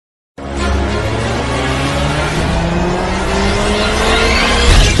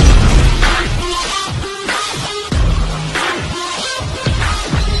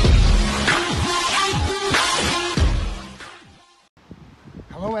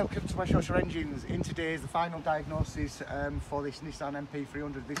welcome to my Shosha Engines. In today's the final diagnosis for this Nissan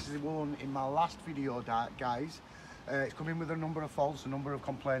NP300. This is the one in my last video, guys. It's come in with a number of faults, a number of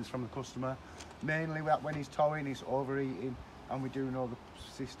complaints from the customer. Mainly when he's towing, he's overheating, and we do know the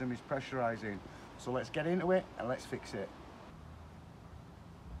system is pressurising. So let's get into it and let's fix it.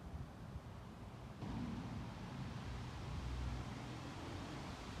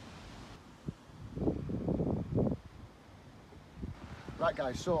 Right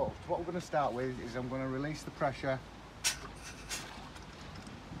guys, so what we're going to start with is I'm going to release the pressure.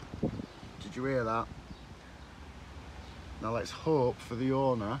 Did you hear that? Now let's hope for the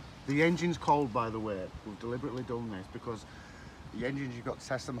owner. The engine's cold, by the way. We've deliberately done this because the engines, you've got to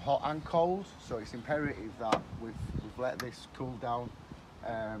test them hot and cold, so it's imperative that we've let this cool down.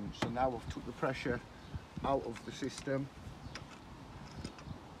 So now we've took the pressure out of the system,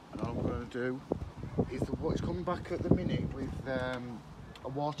 and all I'm going to do is what's coming back at the minute with a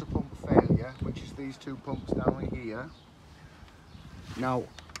water pump failure, which is these two pumps down here. Now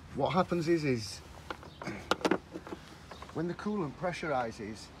what happens is when the coolant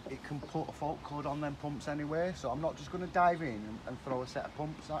pressurizes, it can put a fault code on them pumps anyway, so I'm not just going to dive in and throw a set of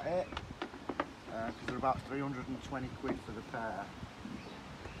pumps at it, because they're about 320 quid for the pair.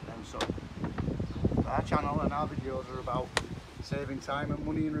 And so our channel and our videos are about saving time and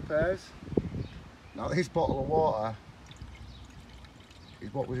money in repairs. Now this bottle of water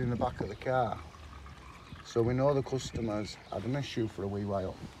is what was in the back of the car, so we know the customers had an issue for a wee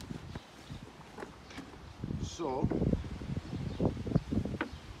while. So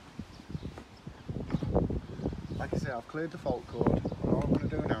like I say, I've cleared the fault code, and all I'm going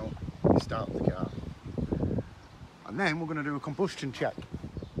to do now is start the car, and then we're going to do a combustion check.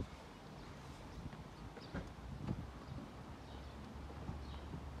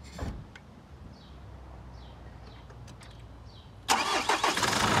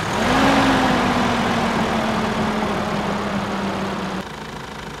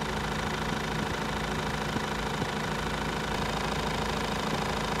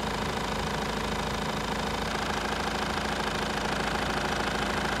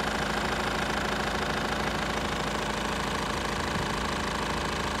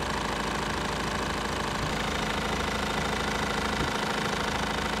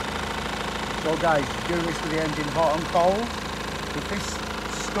 So guys, doing this with the engine hot and cold. If this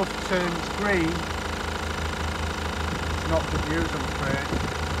stuff turns green, it's not good news, I'm afraid.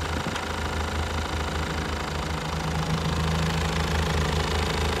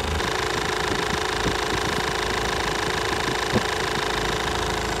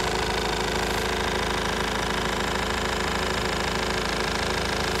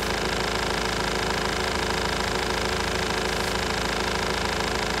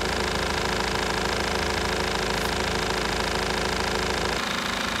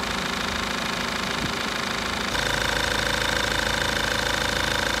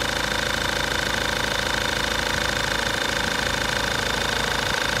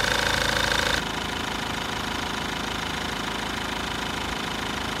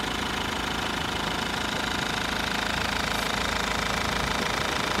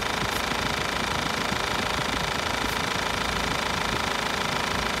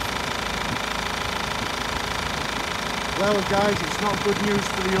 Well guys, it's not good news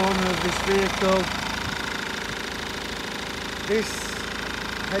for the owner of this vehicle. This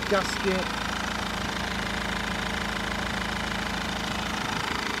head gasket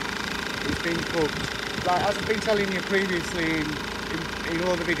is being cooked. Like, as I've been telling you previously in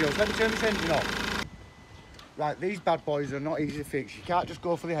all the videos, let me turn this engine off. Right, these bad boys are not easy to fix. You can't just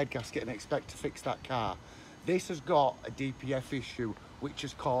go for the head gasket and expect to fix that car. This has got a DPF issue which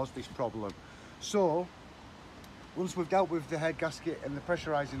has caused this problem. So once we've dealt with the head gasket and the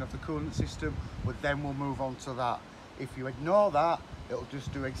pressurising of the coolant system, then we'll move on to that. If you ignore that, it'll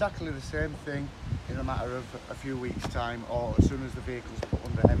just do exactly the same thing in a matter of a few weeks' time, or as soon as the vehicle's put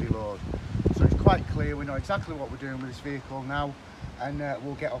under heavy load. So it's quite clear, we know exactly what we're doing with this vehicle now, and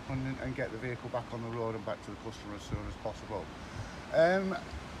we'll get up and get the vehicle back on the road and back to the customer as soon as possible.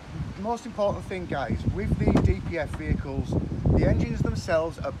 The most important thing, guys, with these DPF vehicles, the engines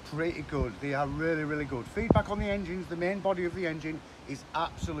themselves are pretty good. They are really, really good. Feedback on the engines, the main body of the engine is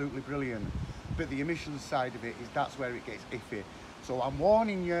absolutely brilliant. But the emissions side of it, that's where it gets iffy. So I'm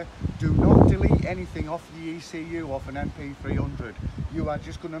warning you, do not delete anything off the ECU off an NP300. You are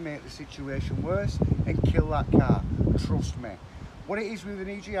just going to make the situation worse and kill that car. Trust me. What it is with an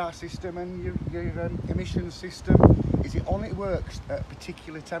EGR system and your emissions system is it only works at a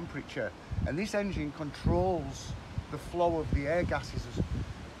particular temperature, and this engine controls the flow of the air gases,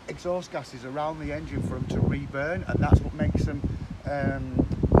 exhaust gases around the engine for them to reburn, and that's what makes them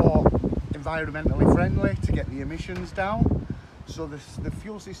more environmentally friendly to get the emissions down. So the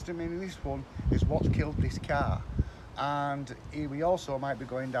fuel system in this one is what's killed this car. And we also might be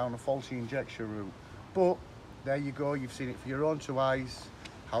going down a faulty injection route. But there you go, you've seen it for your own two eyes,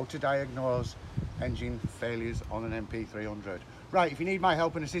 how to diagnose engine failures on an NP300. Right, if you need my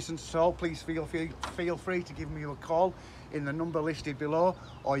help and assistance at all, please feel free to give me a call in the number listed below,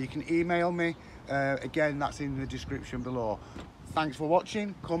 or you can email me. Again, that's in the description below. Thanks for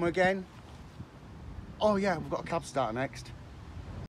watching. Come again. Oh yeah, we've got a cab start next.